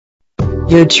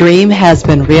Your dream has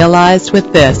been realized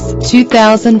with this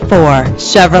 2004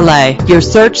 Chevrolet. Your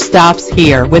search stops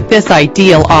here with this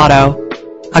ideal auto.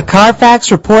 A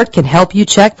Carfax report can help you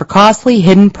check for costly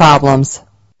hidden problems.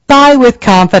 Buy with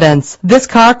confidence. This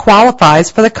car qualifies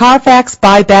for the Carfax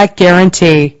buyback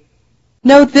guarantee.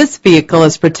 Know this vehicle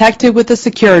is protected with a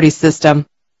security system.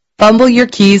 Fumble your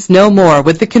keys no more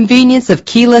with the convenience of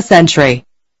keyless entry.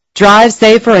 Drive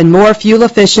safer and more fuel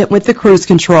efficient with the cruise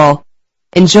control.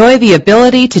 Enjoy the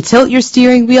ability to tilt your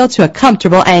steering wheel to a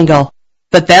comfortable angle.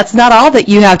 But that's not all that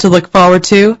you have to look forward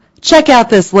to. Check out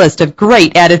this list of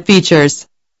great added features.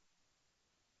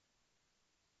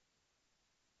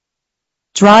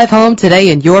 Drive home today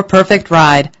in your perfect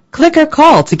ride. Click or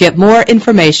call to get more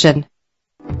information.